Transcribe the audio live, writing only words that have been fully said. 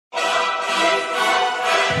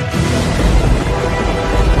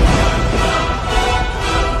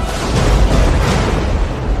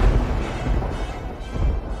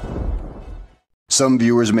Some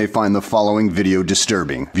viewers may find the following video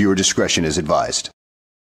disturbing. Viewer discretion is advised.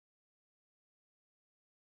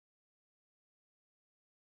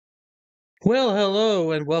 Well,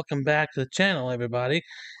 hello and welcome back to the channel, everybody.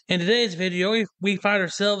 In today's video, we find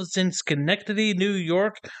ourselves in Schenectady, New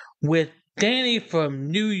York, with Danny from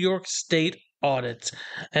New York State Audits,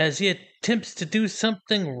 as he attempts to do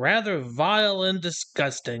something rather vile and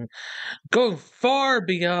disgusting, going far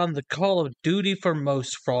beyond the call of duty for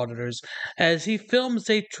most frauditors, as he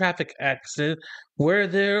films a traffic accident where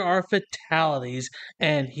there are fatalities,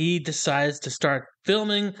 and he decides to start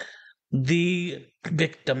filming the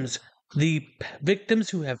victims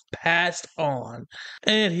who have passed on.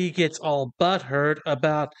 And he gets all butthurt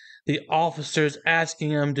about the officers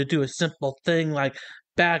asking him to do a simple thing like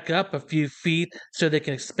back up a few feet so they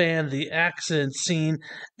can expand the accident scene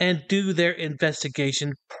and do their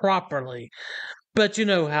investigation properly. But you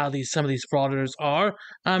know how some of these frauditors are.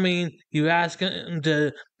 I mean, you ask them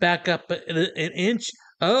to back up an inch.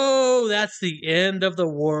 Oh, that's the end of the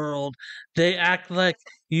world. They act like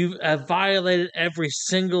you have violated every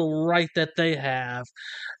single right that they have.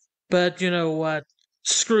 But you know what?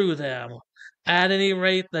 Screw them. At any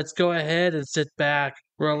rate, let's go ahead and sit back,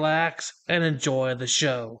 relax, and enjoy the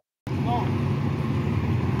show.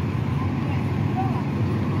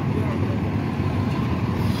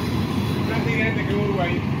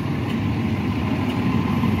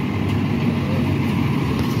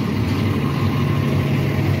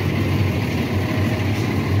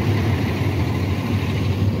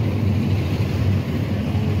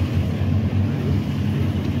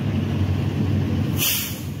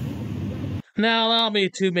 Now, allow me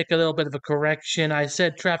to make a little bit of a correction. I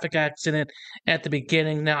said traffic accident at the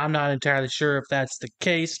beginning. Now, I'm not entirely sure if that's the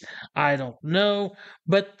case. I don't know.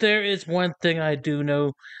 But there is one thing I do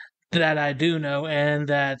know, and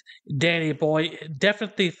that Danny Boy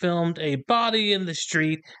definitely filmed a body in the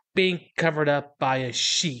street being covered up by a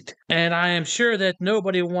sheet. And I am sure that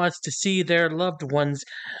nobody wants to see their loved ones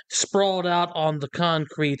sprawled out on the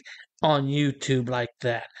concrete on YouTube like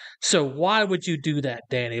that. So why would you do that,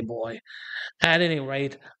 Danny Boy? At any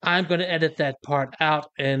rate, I'm going to edit that part out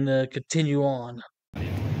and continue on.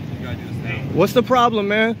 What's the problem,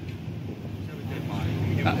 man?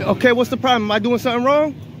 Okay, what's the problem? Am I doing something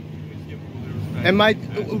wrong? Am I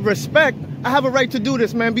respect? I have a right to do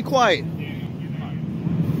this, man. Be quiet.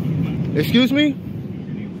 Excuse me?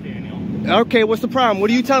 Okay, what's the problem? What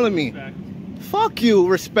are you telling me? Fuck you,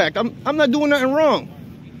 respect. I'm not doing nothing wrong.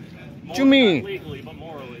 What you mean? Not legally, but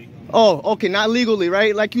morally. Oh, okay, not legally,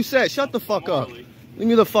 right? Like you said, shut the fuck up. Leave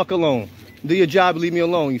me the fuck alone. Do your job, leave me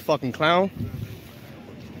alone, you fucking clown.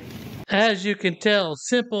 As you can tell,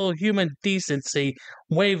 simple human decency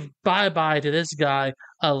waved bye-bye to this guy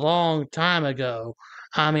a long time ago.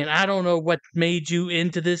 I mean, I don't know what made you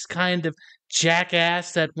into this kind of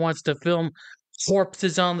jackass that wants to film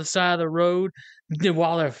corpses on the side of the road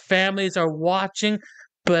while their families are watching,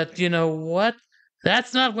 but you know what?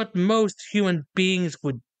 That's not what most human beings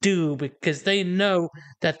would do, because they know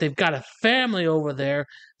that they've got a family over there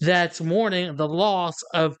that's mourning the loss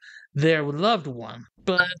of their loved one.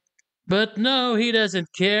 But no, he doesn't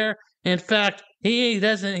care. In fact, he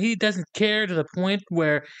doesn't care to the point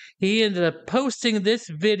where he ended up posting this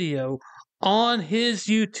video on his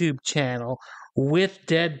YouTube channel with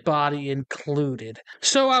dead body included.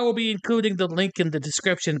 So I will be including the link in the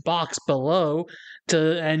description box below,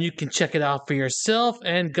 and you can check it out for yourself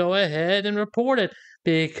and go ahead and report it.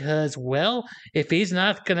 Because, well, if he's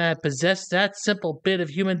not gonna possess that simple bit of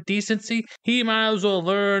human decency, he might as well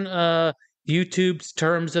learn YouTube's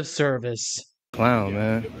terms of service. Clown,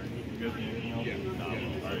 man.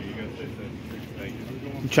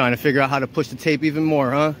 You trying to figure out how to push the tape even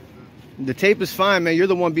more, huh? The tape is fine, man. You're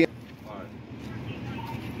the one being...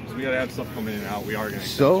 So we gotta have stuff coming in and out. We are gonna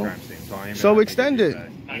so extend it.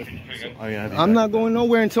 I'm not going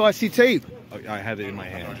nowhere until I see tape. I have it in my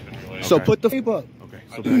hand. So put the tape up. Okay,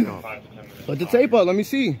 so back up. Put the tape up. Let me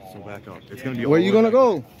see. So back up. It's gonna be. Where are you gonna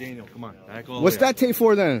go? Daniel, come on. Back all What's that tape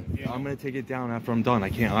for then? I'm gonna take it down after I'm done. I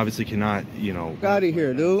can't. Obviously, cannot. You know. Get out of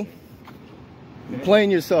here, dude. You're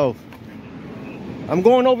playing yourself. I'm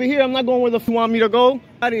going over here. I'm not going where the f you want me to go.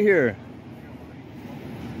 Out of here.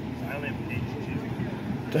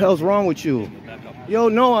 What the hell's wrong with you? Yo,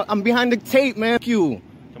 no, I'm behind the tape, man. You.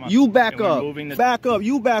 You back up. Back up.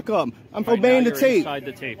 You back up. I'm obeying the tape. Inside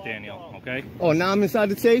the tape, Daniel. Okay. Oh, now I'm inside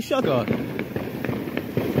the tape. Shut up.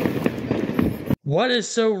 What is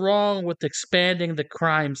so wrong with expanding the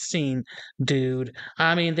crime scene, dude?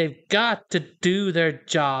 I mean, they've got to do their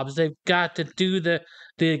jobs. They've got to do the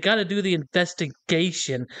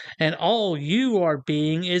investigation, and all you are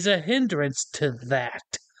being is a hindrance to that.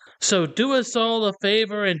 So do us all a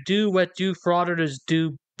favor and do what you frauditors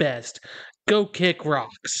do best. Go kick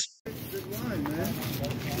rocks.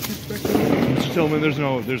 Mr. Tillman, there's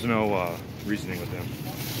no reasoning with him.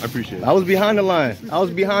 I appreciate it. I was behind the line. I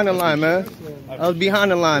was behind the line, man. I was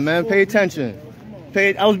behind the line, man. Pay attention.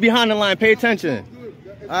 I was behind the line. Pay attention.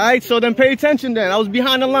 All right, so then pay attention then. I was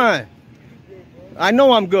behind the line. I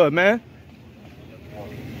know I'm good, man.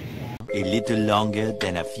 A little longer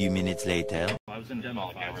than a few minutes later. I was in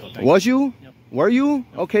demo. Was you? Yep. Were you?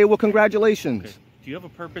 Okay, well, congratulations. Okay. Do you have a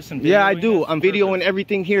purpose in videoing? Yeah, I do. this? I'm videoing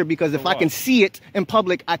everything here because if I can see it in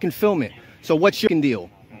public, I can film it. So what's your deal?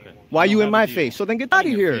 Okay. Why are you in my face? So then get out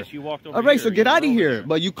of here. All right, so get out of here.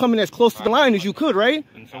 But you coming as close to the line as you could, right?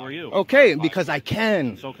 And so are you. Okay, because I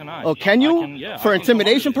can. So can I. Oh, can you? Yeah, For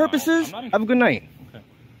intimidation purposes? Have a good night. Okay.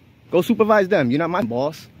 Go supervise them. You're not my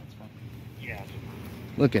boss. Yeah.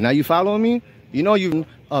 Look, now you following me? You know you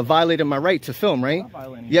violated my right to film, right?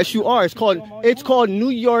 Yes, you are. It's called New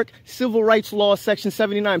York Civil Rights Law, Section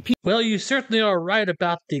 79. Well, you certainly are right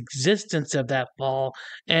about the existence of that law,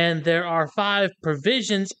 and there are 5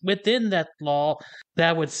 provisions within that law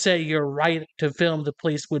that would say your right to film the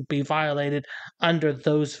police would be violated under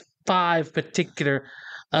those 5 particular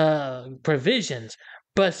provisions.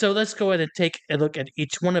 But so let's go ahead and take a look at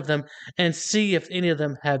each one of them and see if any of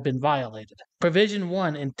them have been violated. Provision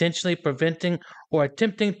 1, intentionally preventing or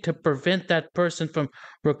attempting to prevent that person from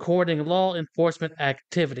recording law enforcement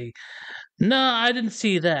activity. No, I didn't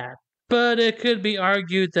see that, but it could be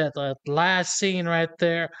argued that the last scene right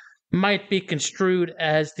there might be construed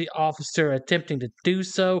as the officer attempting to do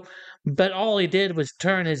so, but all he did was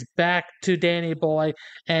turn his back to Danny Boy,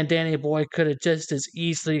 and Danny Boy could have just as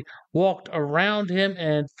easily walked around him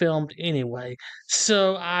and filmed anyway,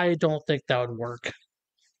 so I don't think that would work.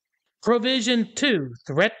 Provision 2,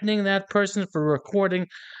 threatening that person for recording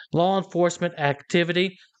law enforcement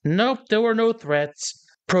activity. Nope, there were no threats.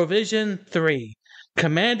 Provision 3,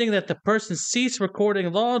 commanding that the person cease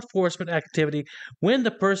recording law enforcement activity when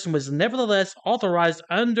the person was nevertheless authorized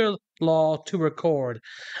under law to record.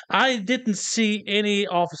 I didn't see any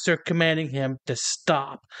officer commanding him to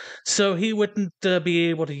stop, so he wouldn't be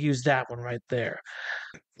able to use that one right there.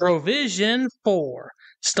 Provision 4,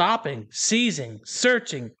 stopping, seizing,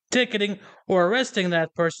 searching, ticketing, or arresting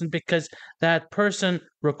that person because that person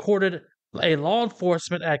recorded a law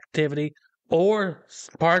enforcement activity. Or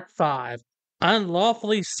Part 5,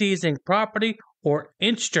 unlawfully seizing property or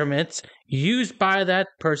instruments used by that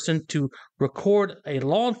person to record a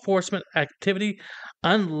law enforcement activity,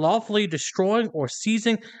 unlawfully destroying or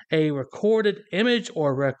seizing a recorded image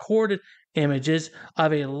or recorded images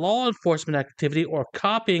of a law enforcement activity, or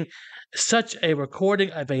copying such a recording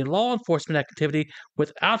of a law enforcement activity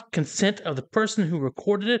without consent of the person who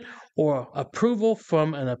recorded it or approval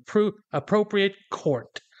from an appropriate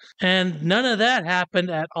court. And none of that happened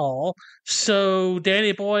at all. So,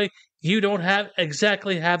 Danny Boy, you don't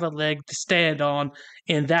exactly have a leg to stand on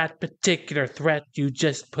in that particular threat you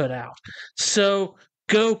just put out. So,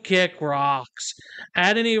 go kick rocks.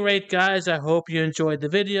 At any rate, guys, I hope you enjoyed the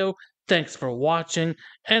video. Thanks for watching,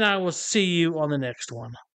 and I will see you on the next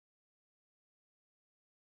one.